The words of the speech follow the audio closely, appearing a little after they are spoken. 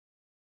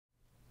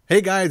Hey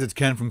guys, it's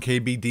Ken from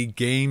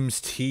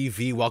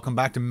KBDGamesTV. Welcome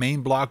back to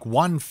MainBlock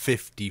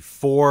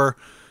 154.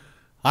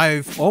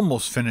 I've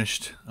almost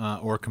finished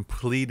or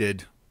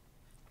completed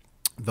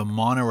the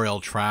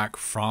monorail track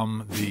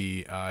from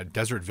the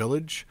desert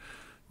village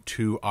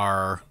to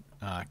our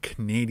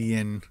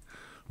Canadian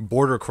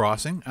border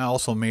crossing. I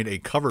also made a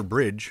covered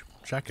bridge.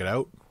 Check it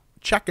out.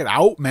 Check it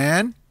out,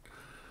 man.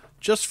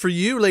 Just for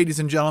you, ladies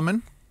and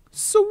gentlemen.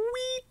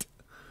 Sweet.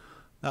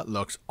 That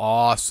looks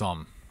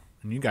awesome.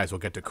 And you guys will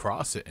get to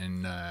cross it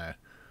in,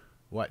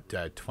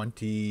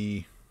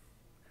 20,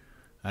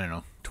 I don't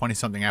know,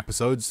 20-something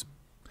episodes.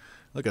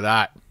 Look at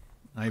that.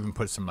 I even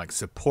put some, like,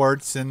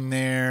 supports in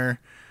there.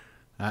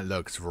 That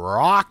looks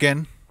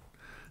rocking.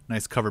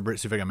 Nice cover bridge.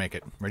 See if I can make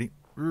it. Ready?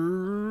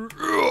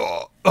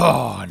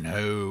 Oh,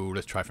 no.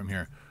 Let's try from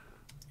here.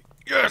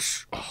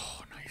 Yes!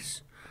 Oh,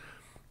 nice.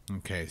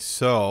 Okay,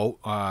 so,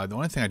 the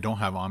only thing I don't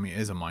have on me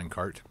is a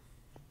minecart.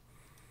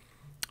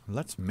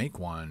 Let's make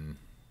one.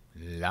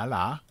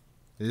 La.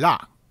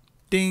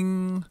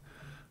 Ding.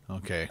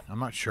 Okay, I'm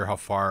not sure how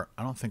far.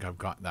 I don't think I've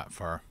got that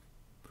far.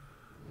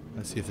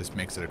 Let's see if this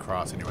makes it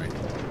across anyway.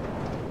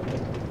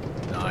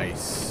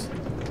 Nice.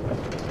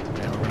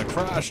 And we're going to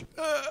crash.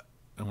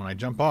 And when I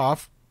jump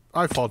off,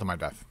 I fall to my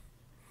death.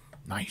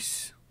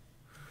 Nice.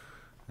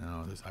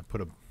 Now, I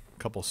put a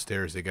couple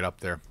stairs to get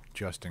up there,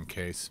 just in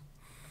case.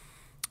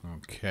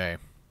 Okay.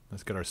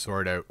 Let's get our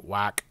sword out.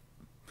 Whack.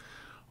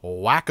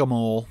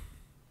 Whack-a-mole.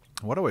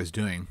 What I was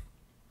doing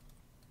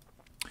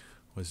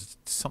was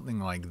something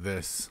like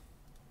this,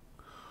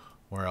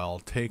 where I'll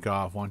take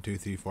off 1, 2,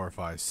 3, 4,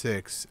 5,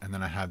 6, and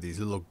then I have these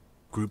little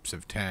groups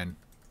of 10.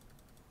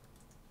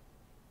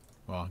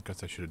 Well, I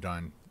guess I should have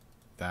done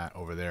that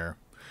over there,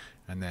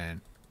 and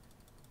then,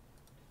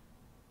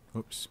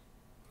 oops,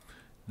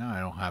 now I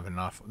don't have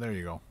enough. There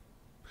you go.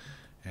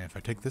 And if I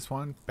take this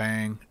one,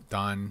 bang,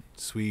 done,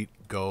 sweet,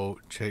 go,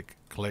 chick,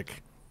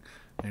 click,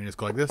 and you just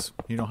go like this.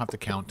 You don't have to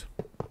count.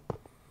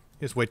 You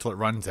just wait till it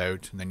runs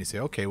out, and then you say,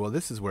 okay, well,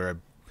 this is where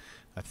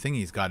a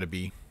thingy's got to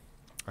be,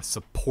 a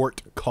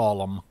support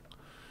column.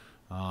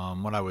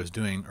 What I was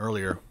doing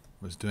earlier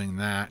was doing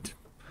that,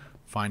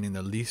 finding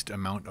the least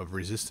amount of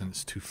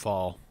resistance to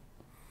fall,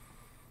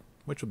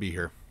 which will be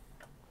here.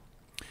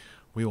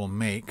 We will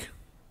make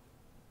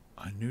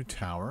a new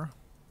tower.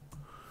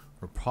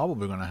 We're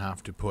probably going to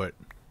have to put,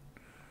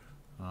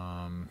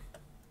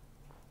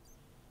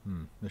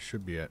 this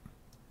should be it.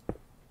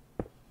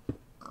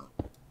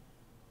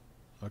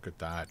 Look at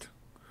that.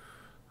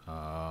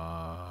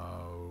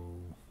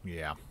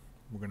 Yeah,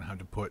 we're gonna have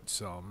to put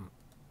some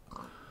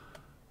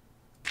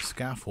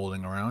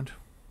scaffolding around.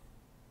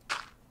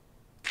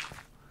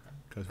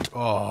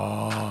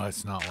 Oh,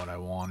 that's not what I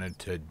wanted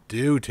to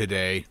do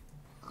today.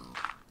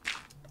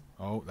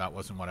 Oh, that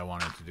wasn't what I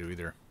wanted to do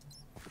either.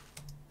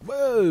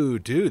 Whoa,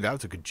 dude, that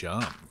was a good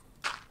jump.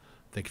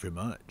 Thank you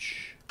very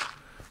much.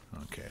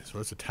 Okay, so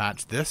let's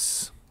attach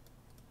this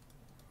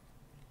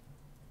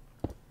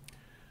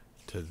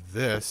to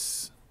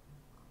this.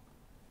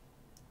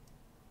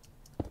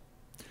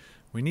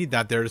 We need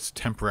that there just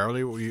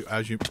temporarily.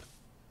 As you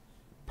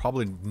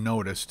probably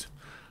noticed,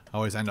 I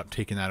always end up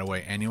taking that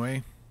away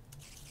anyway.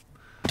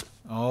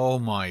 Oh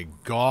my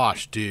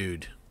gosh,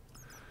 dude.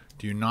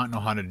 Do you not know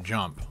how to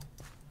jump?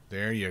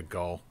 There you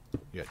go,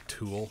 you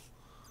tool.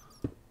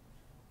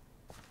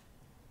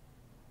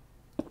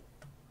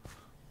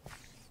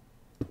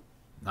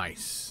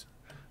 Nice.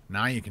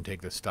 Now you can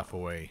take this stuff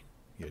away,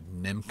 you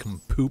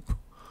nincompoop.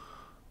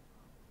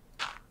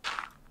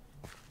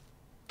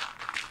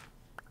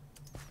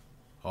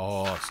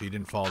 Oh, so you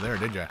didn't fall there,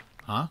 did you?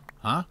 Huh?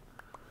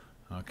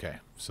 Okay,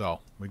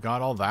 so we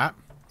got all that.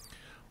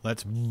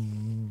 Let's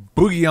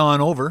boogie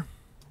on over.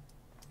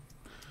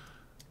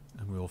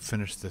 And we'll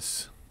finish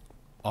this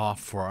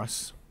off for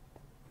us.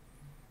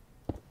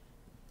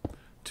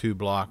 2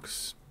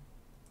 blocks.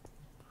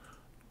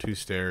 2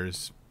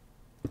 stairs.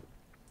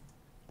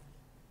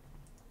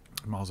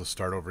 Might as well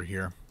start over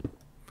here.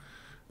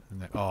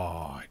 And then, oh,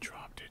 I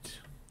dropped it.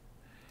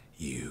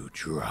 You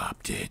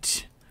dropped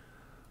it.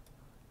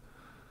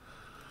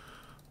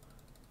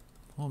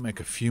 We'll make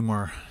a few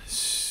more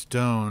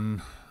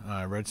stone,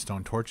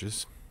 redstone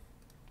torches.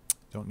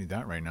 Don't need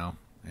that right now.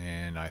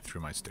 And I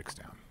threw my sticks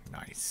down.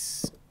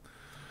 Nice.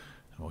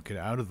 And we'll get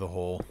out of the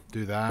hole.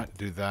 Do that,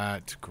 do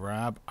that.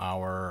 Grab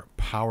our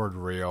powered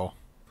rail.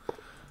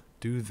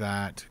 Do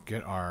that.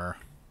 Get our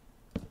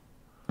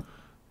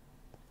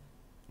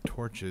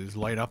torches.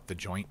 Light up the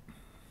joint.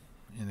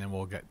 And then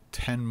we'll get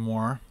 10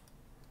 more.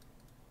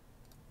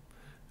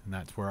 And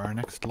that's where our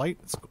next light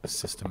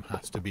system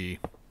has to be.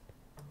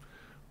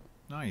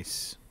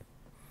 Nice.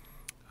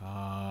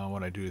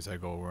 What I do is I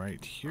go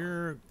right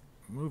here,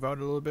 move out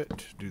a little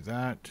bit, do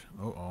that.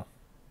 Uh-oh,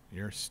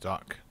 you're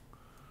stuck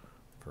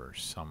for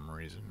some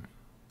reason.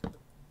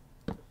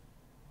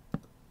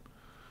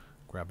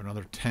 Grab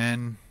another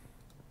 10.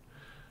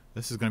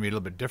 This is going to be a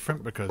little bit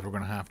different because we're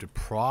going to have to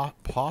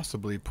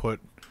possibly put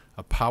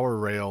a power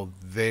rail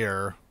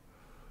there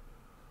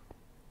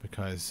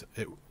because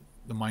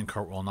the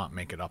minecart will not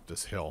make it up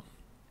this hill.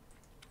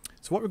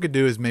 So what we could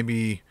do is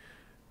maybe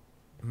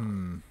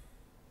I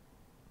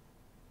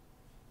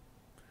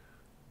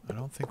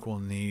don't think we'll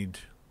need...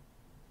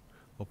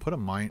 We'll put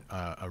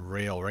a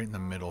rail right in the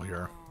middle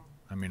here.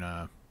 I mean,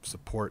 a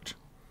support.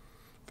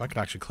 If I could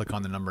actually click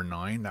on the number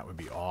 9, that would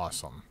be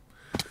awesome.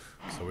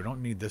 So we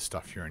don't need this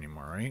stuff here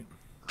anymore, right?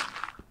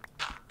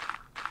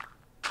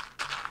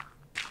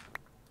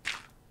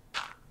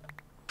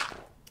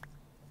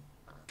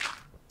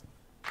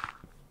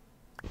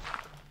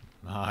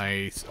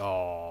 Nice.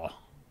 Oh,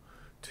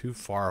 too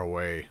far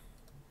away.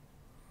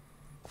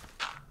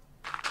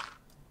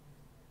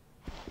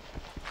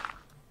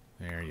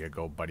 There you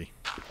go, buddy.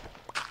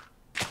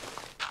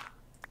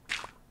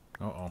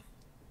 Uh-oh.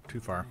 Too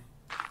far.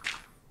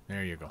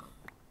 There you go.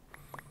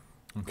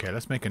 Okay,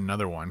 let's make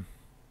another one.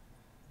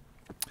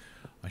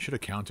 I should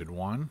have counted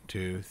 1,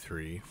 2,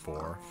 3,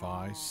 4,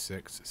 5,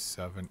 6,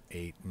 7,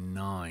 8,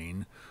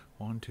 9.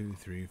 1, 2,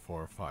 3,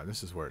 4, 5.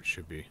 This is where it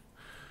should be.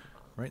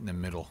 Right in the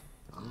middle.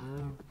 I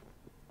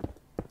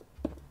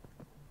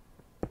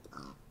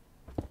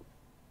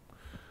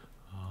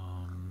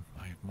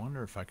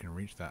wonder if I can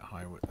reach that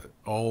high with it.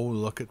 Oh,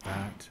 look at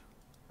that.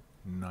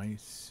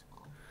 Nice.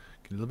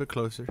 Get a little bit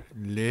closer. A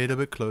little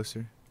bit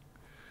closer.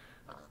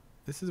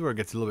 This is where it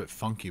gets a little bit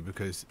funky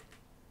because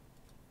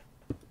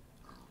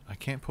I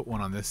can't put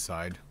one on this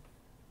side.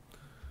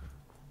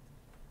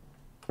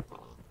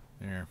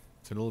 There.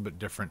 It's a little bit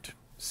different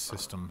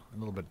system. A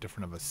little bit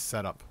different of a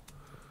setup.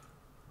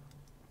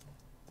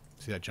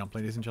 See that jump,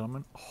 ladies and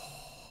gentlemen?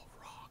 Oh,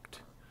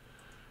 rocked.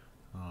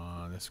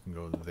 This can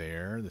go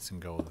there. This can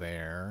go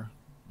there.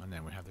 And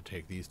then we have to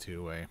take these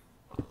two away.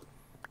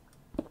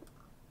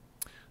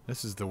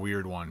 This is the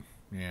weird one.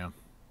 Yeah.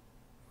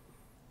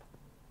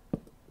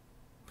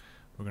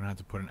 We're going to have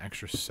to put an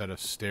extra set of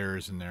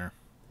stairs in there.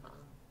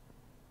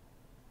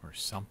 Or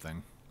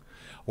something.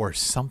 Or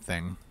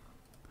something.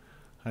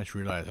 I just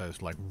realized I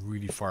was like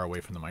really far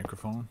away from the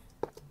microphone.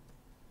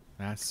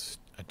 That's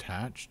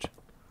attached.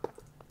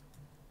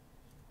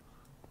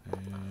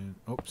 And,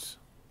 oops.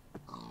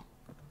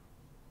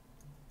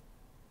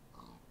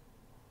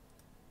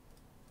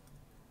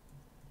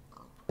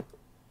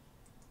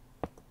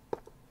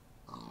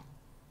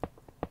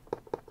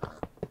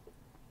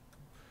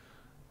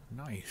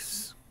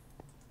 Nice.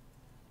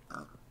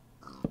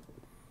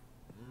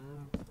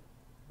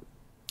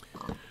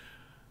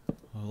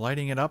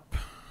 Lighting it up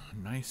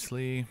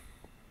nicely.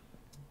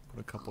 Put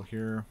a couple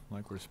here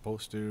like we're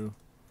supposed to.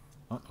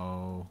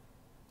 Uh-oh.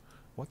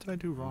 What did I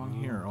do wrong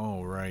here?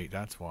 Oh, right.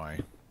 That's why.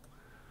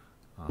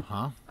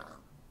 Uh-huh.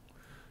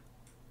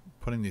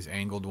 Putting these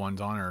angled ones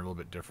on are a little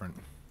bit different.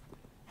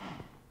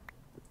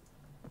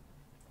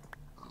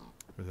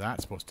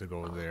 That's supposed to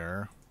go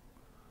there.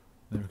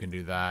 Then we can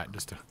do that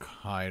just to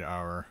hide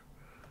our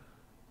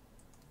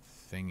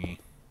thingy.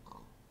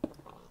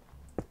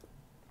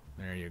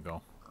 There you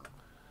go.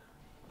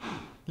 A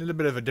little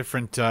bit of a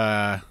different...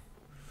 No,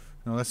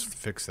 let's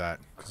fix that,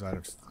 because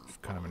I'm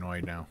kind of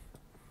annoyed now.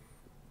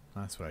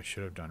 That's what I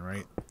should have done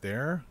right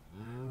there.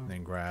 And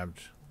then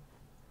grabbed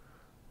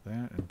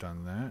that and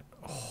done that.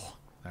 Oh,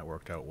 that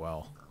worked out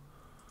well.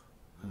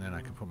 And then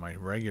I can put my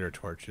regular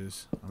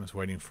torches. I'm just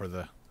waiting for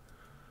the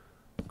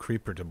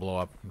creeper to blow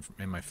up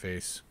in my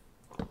face.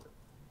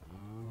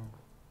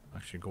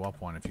 Actually, go up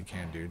one if you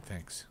can, dude.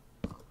 Thanks.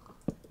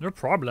 No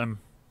problem.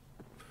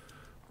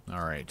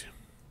 Alright.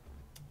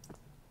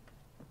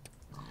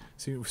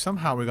 See,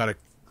 somehow we got a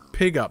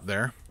pig up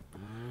there.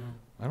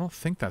 I don't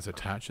think that's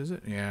attached, is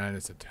it? Yeah, it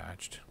is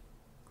attached.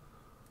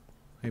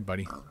 Hey,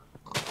 buddy.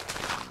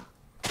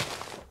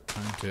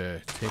 Time to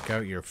take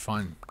out your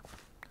fun.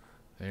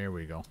 There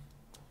we go.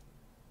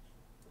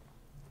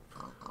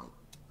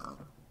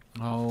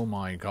 Oh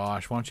my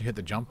gosh. Why don't you hit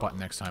the jump button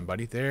next time,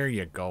 buddy? There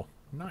you go.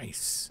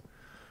 Nice.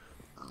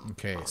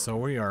 Okay, so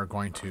we are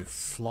going to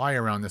fly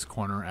around this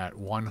corner at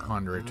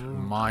 100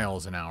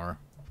 miles an hour.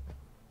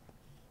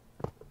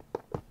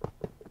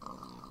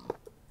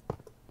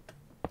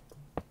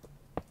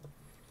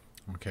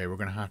 Okay, we're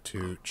going to have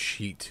to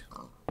cheat.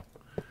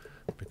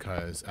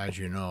 Because, as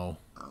you know,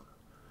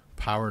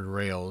 powered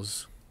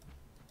rails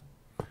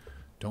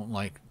don't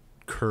like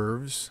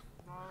curves.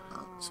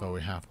 So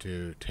we have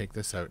to take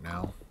this out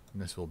now.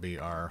 And this will be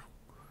our...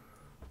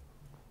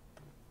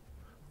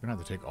 We're going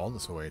to have to take all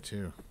this away,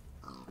 too.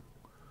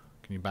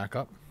 Can you back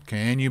up?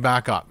 Can you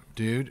back up?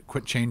 Dude,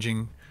 quit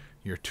changing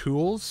your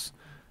tools.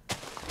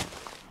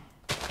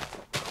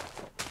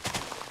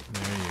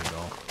 There you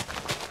go.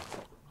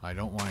 I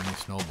don't want any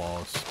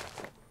snowballs.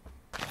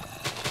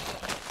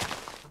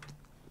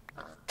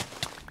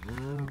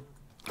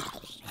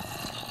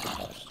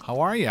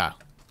 How are ya?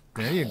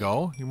 There you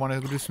go. You want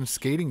to go do some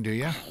skating, do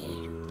ya?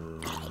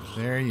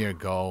 There you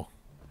go.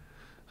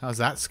 How's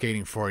that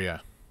skating for you?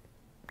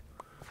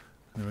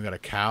 Then we got a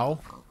cow.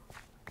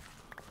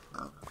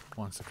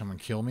 Wants to come and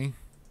kill me.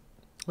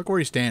 Look where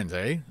he stands,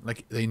 eh?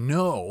 Like, they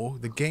know,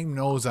 the game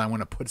knows I'm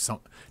going to put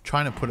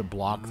trying to put a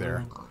block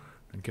there.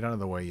 And get out of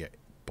the way, you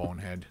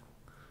bonehead.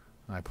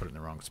 I put it in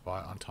the wrong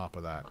spot on top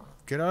of that.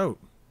 Get out!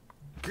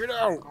 Get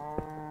out!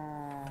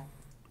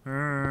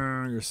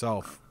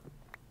 Yourself.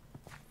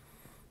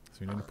 So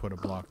we need to put a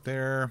block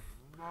there.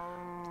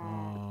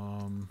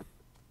 I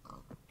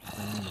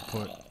need to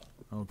put...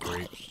 Oh,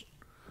 great.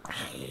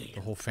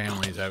 The whole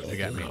family's out to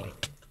get me.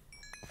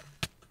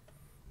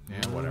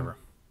 Yeah, whatever.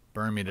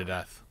 Burn me to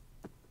death.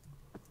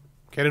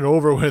 Get it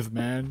over with,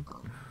 man.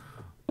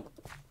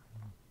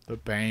 The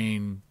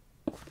Bane.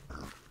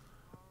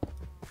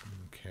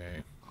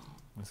 Okay.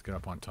 Let's get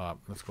up on top.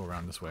 Let's go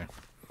around this way.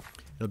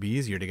 It'll be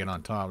easier to get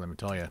on top, let me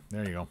tell you.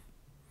 There you go.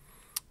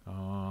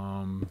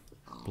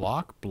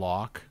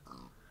 Block.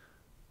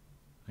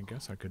 I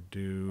guess I could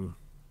do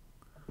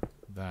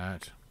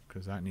that,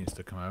 because that needs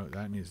to come out.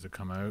 That needs to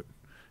come out.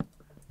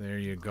 There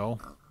you go.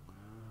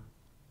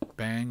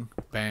 Bang,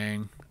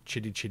 bang.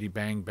 Chitty, chitty,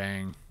 bang,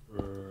 bang.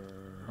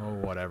 Oh,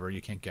 whatever.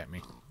 You can't get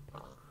me.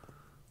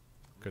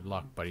 Good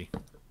luck, buddy.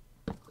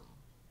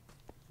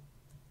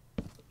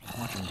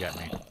 Watch him get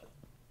me.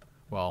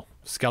 Well,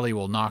 Skelly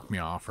will knock me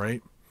off,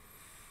 right?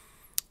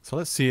 So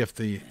let's see if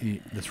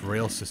this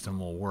rail system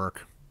will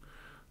work.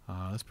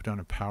 Let's put down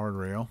a powered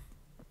rail.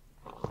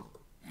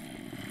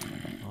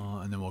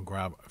 And then we'll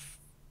grab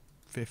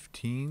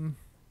 15.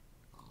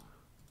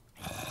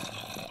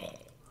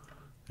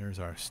 There's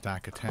our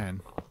stack of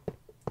 10.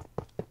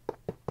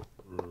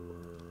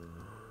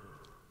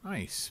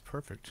 Nice,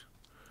 perfect.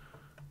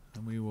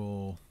 And we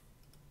will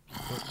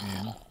put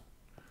in a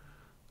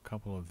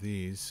couple of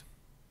these.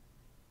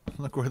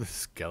 Look where the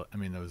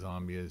the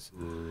zombie is.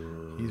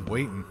 He's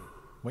waiting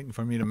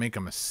for me to make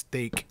a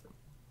mistake.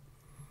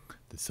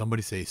 Did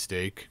somebody say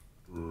steak?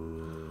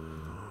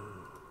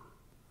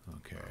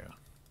 Okay.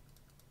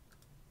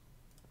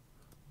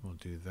 We'll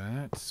do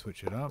that.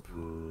 Switch it up.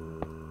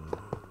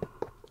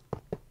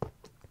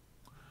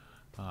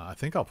 I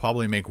think I'll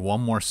probably make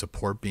one more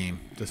support beam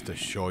just to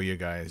show you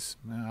guys.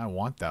 I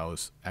want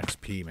those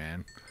XP,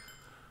 man.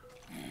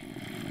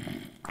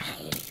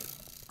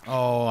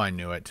 Oh, I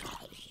knew it.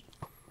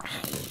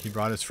 He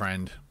brought his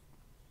friend.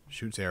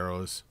 Shoots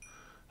arrows.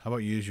 How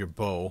about you use your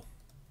bow?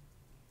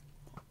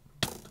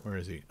 Where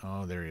is he?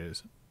 Oh, there he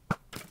is.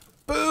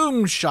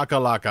 Boom!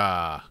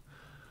 Shakalaka!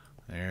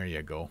 There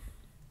you go.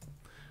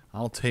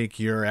 I'll take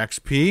your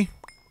XP,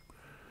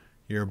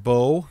 your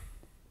bow,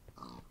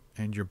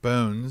 and your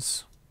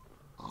bones.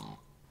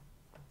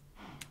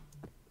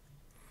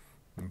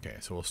 Okay,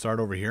 so we'll start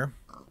over here.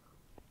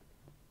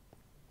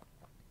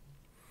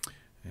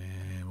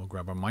 And we'll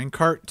grab our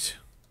minecart.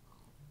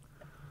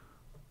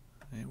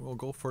 And we'll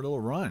go for a little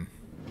run.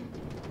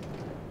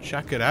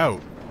 Check it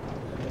out.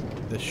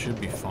 This should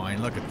be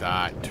fine. Look at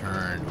that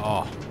turn.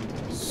 Oh,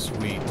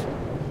 sweet.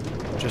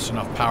 Just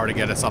enough power to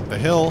get us up the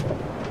hill.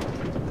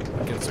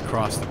 Get us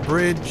across the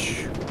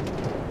bridge.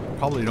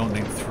 Probably don't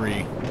need 3.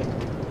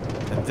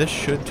 And this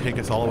should take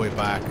us all the way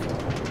back.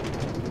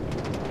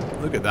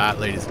 Look at that,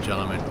 ladies and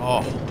gentlemen.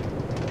 Oh.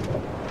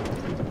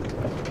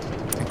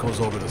 It goes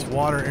over this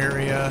water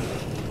area.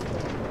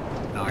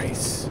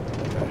 Nice.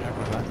 What the heck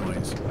was that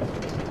noise?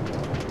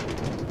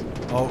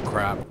 Oh,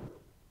 crap.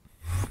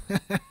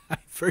 I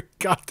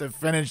forgot to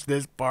finish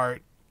this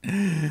part.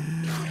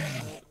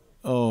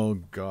 Oh,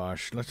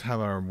 gosh. Let's have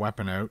our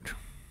weapon out.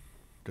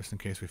 Just in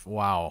case we...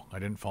 Wow, I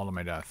didn't fall to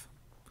my death.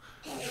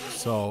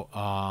 So,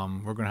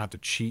 we're going to have to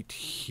cheat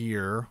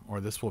here,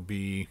 or this will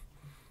be...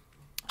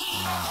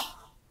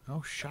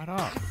 oh, shut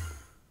up.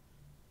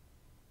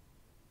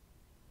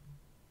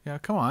 Yeah,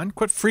 come on.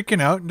 Quit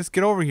freaking out and just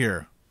get over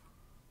here.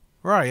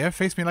 Where are you?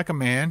 Face me like a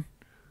man.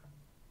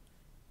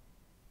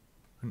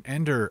 An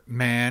ender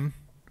man.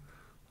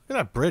 Look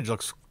at that bridge.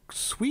 Looks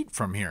sweet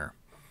from here.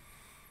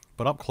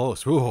 But up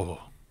close. Ooh.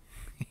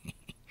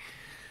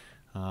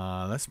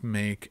 Let's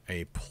make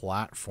a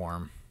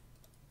platform.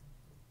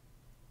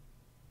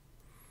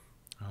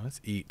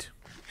 Let's eat.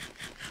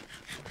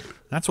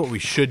 That's what we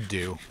should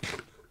do.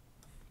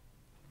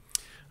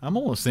 I'm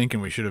almost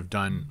thinking we should have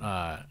done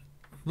a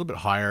little bit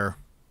higher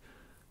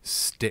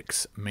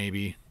sticks,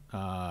 maybe.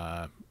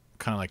 Kind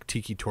of like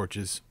tiki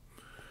torches.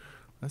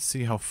 Let's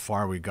see how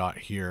far we got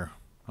here.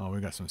 Oh,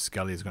 we got some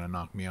skellies going to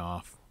knock me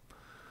off.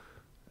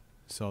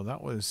 So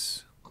that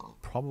was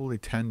probably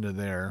 10 to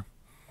there.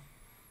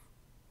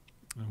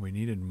 And we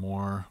needed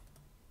more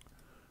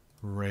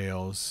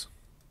rails.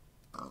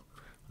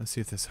 Let's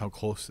see if how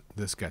close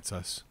this gets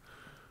us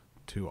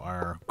to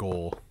our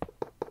goal.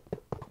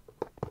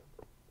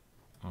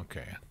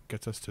 Okay,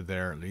 gets us to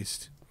there at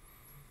least.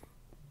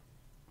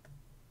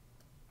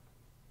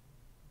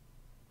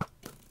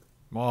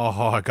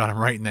 Oh, I got him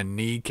right in the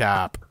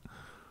kneecap.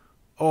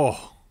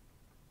 Oh.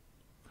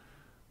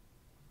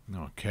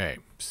 Okay,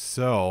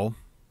 so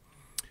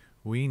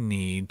we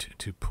need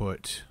to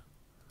put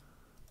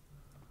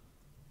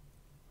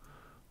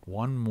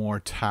one more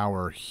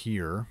tower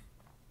here.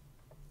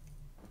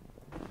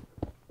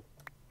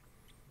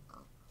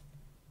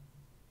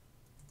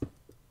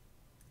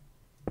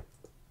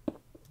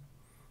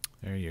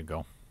 There you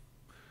go.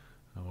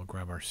 And we'll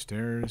grab our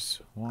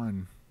stairs.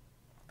 1,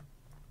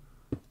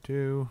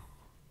 2,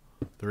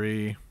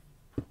 3,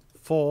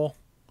 full.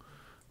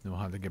 Then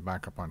we'll have to get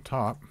back up on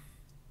top.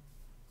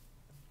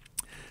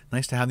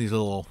 Nice to have these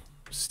little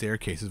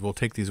staircases. We'll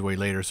take these away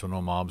later so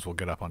no mobs will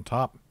get up on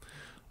top.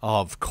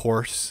 Of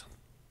course.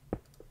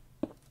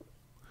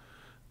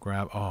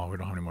 Grab... Oh, we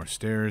don't have any more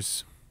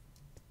stairs.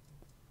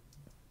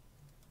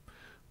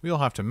 We'll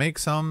have to make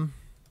some.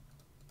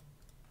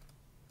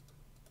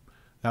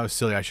 That was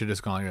silly. I should have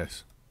just gone like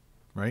this.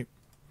 Right?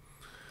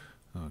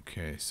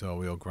 Okay, so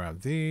we'll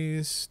grab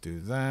these. Do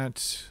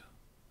that.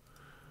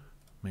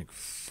 Make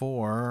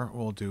 4.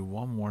 We'll do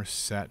one more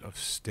set of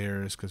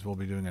stairs because we'll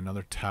be doing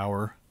another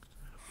tower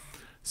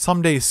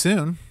someday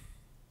soon.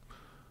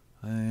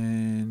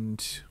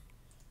 And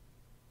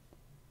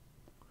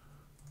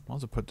I'll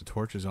also put the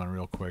torches on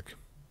real quick.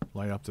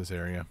 Light up this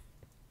area.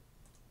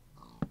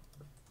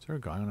 Is there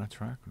a guy on that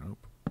track?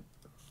 Nope.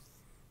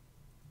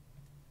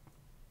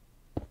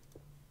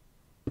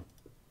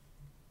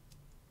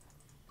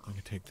 I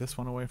can take this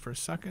one away for a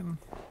second.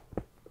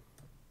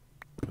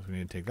 Because we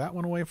need to take that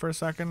one away for a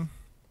second.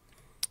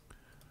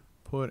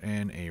 Put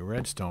in a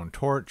redstone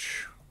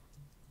torch.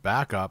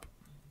 Back up.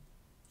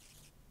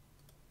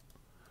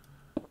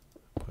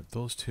 Put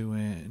those 2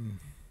 in.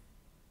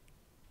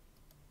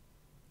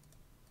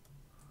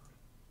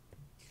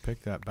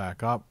 Pick that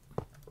back up.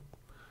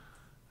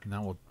 And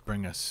that will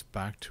bring us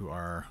back to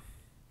our...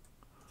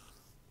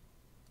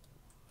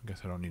 I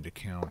guess I don't need to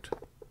count.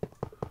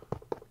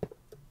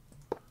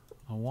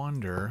 I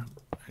wonder...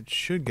 It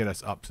should get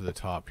us up to the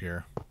top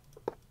here.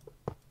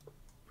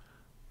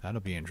 That'll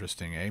be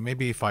interesting, eh?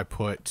 Maybe if I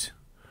put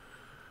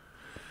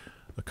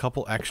a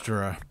couple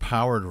extra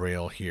powered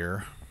rail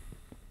here,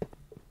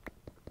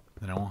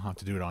 then I won't have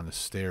to do it on the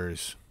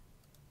stairs.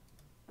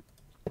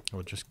 It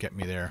will just get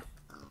me there.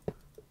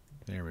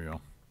 There we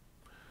go.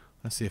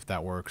 Let's see if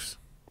that works.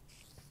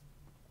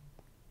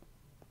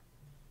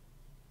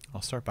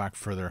 I'll start back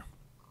further.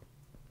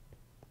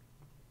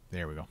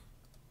 There we go.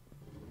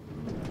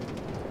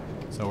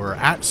 So we're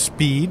at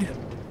speed.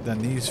 Then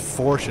these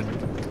 4 should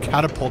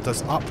catapult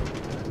us up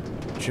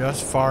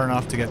just far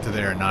enough to get to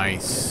there.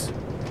 Nice.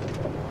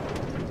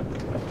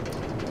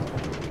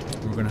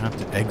 We're going to have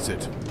to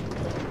exit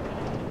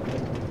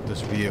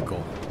this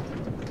vehicle.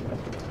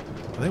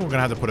 I think we're going to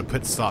have to put a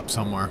pit stop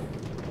somewhere.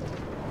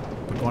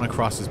 But going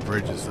across this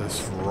bridge is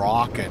this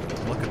rocking.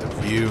 Look at the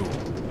view.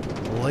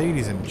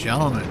 Ladies and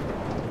gentlemen.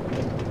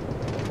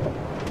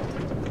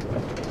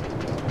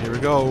 Here we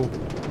go.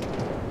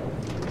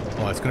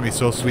 Oh, it's going to be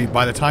so sweet.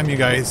 By the time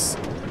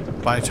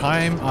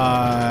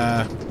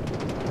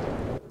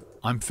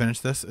I'm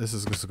finished this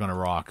is going to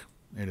rock.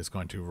 It is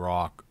going to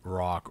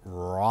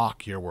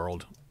rock your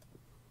world.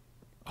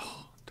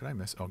 Oh, did I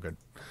miss? Oh, good.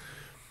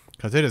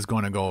 Because it is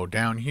going to go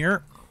down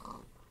here.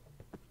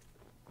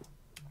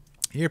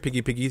 Here,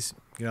 piggies.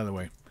 Get out of the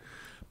way.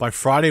 By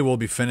Friday, we'll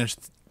be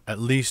finished at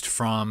least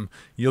from...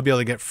 You'll be able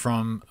to get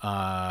from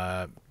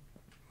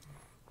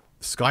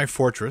Sky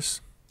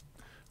Fortress,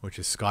 which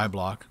is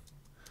SkyBlock.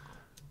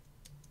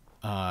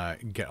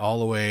 Get all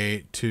the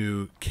way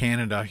to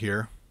Canada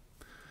here.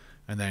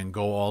 And then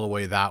go all the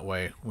way that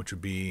way, which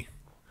would be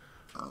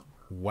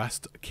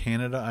West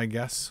Canada, I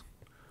guess.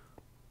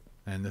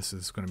 And this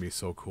is going to be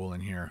so cool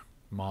in here.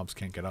 Mobs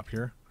can't get up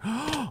here.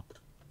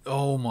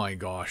 Oh my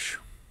gosh.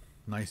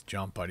 Nice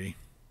jump, buddy.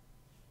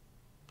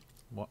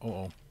 What?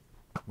 Uh-oh.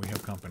 We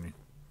have company.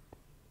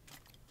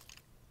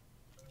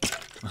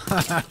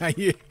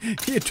 you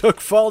took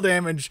fall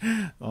damage.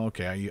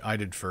 Okay, I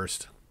did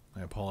first.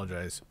 I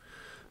apologize.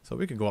 So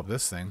we could go up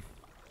this thing.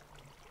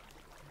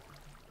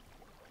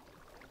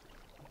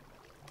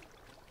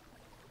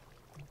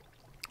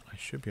 I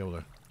should be able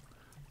to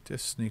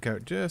just sneak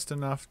out just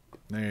enough.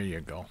 There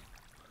you go.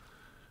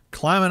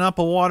 Climbing up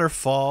a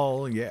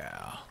waterfall.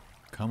 Yeah.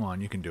 Come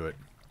on, you can do it.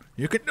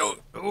 You can do it.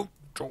 Oh,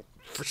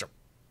 for sure.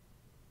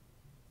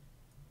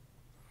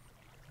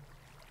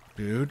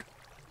 Dude.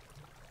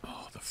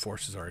 Oh, the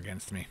forces are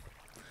against me.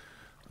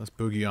 Let's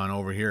boogie on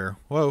over here.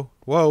 Whoa,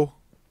 whoa.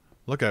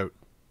 Look out.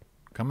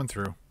 Coming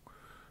through.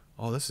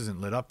 Oh, this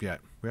isn't lit up yet.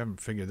 We haven't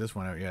figured this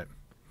one out yet.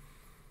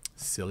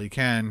 Silly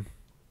Ken.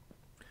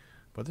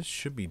 But this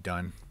should be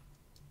done.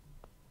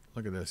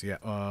 Look at this. Yeah.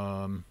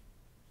 I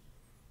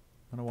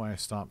don't know why I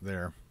stopped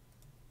there.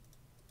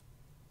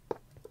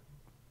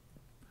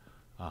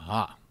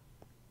 Aha.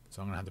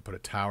 So I'm going to have to put a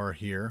tower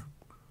here.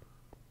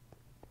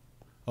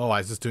 Oh, I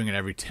was just doing it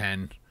every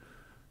 10.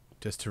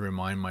 Just to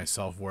remind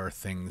myself where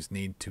things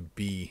need to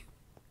be.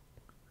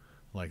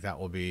 Like that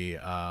will be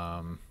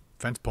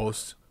fence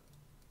post.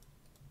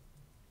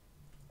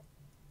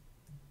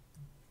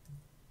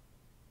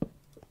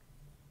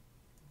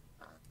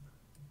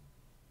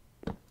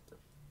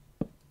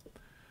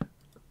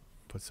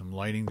 Put some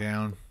lighting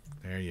down.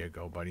 There you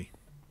go, buddy.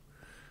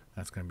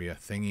 That's going to be a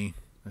thingy.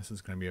 This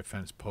is going to be a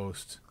fence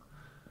post.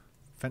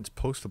 Fence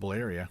postable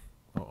area.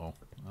 Uh-oh.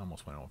 I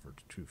almost went over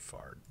too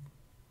far.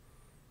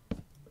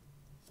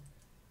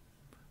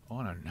 Oh,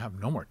 and I have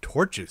no more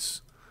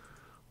torches.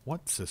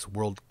 What's this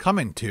world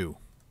coming to?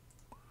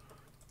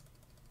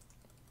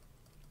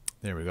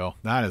 There we go.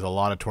 That is a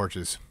lot of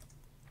torches.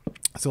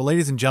 So,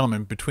 ladies and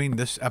gentlemen, between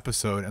this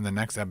episode and the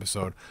next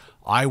episode,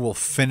 I will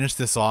finish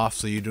this off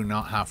so you do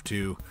not have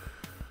to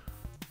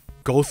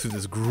go through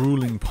this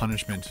grueling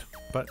punishment.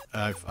 But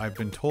I've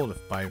been told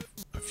if by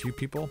a few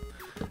people.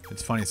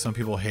 It's funny, some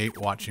people hate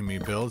watching me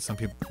build. Some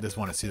people just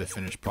want to see the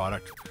finished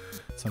product.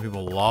 Some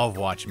people love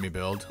watching me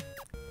build.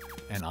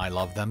 And I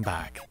love them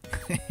back.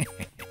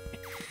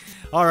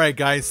 Alright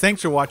guys,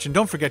 thanks for watching.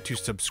 Don't forget to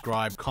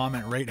subscribe,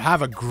 comment, rate.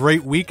 Have a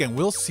great week, and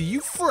we'll see you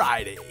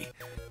Friday.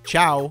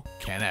 Ciao.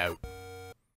 Ken out.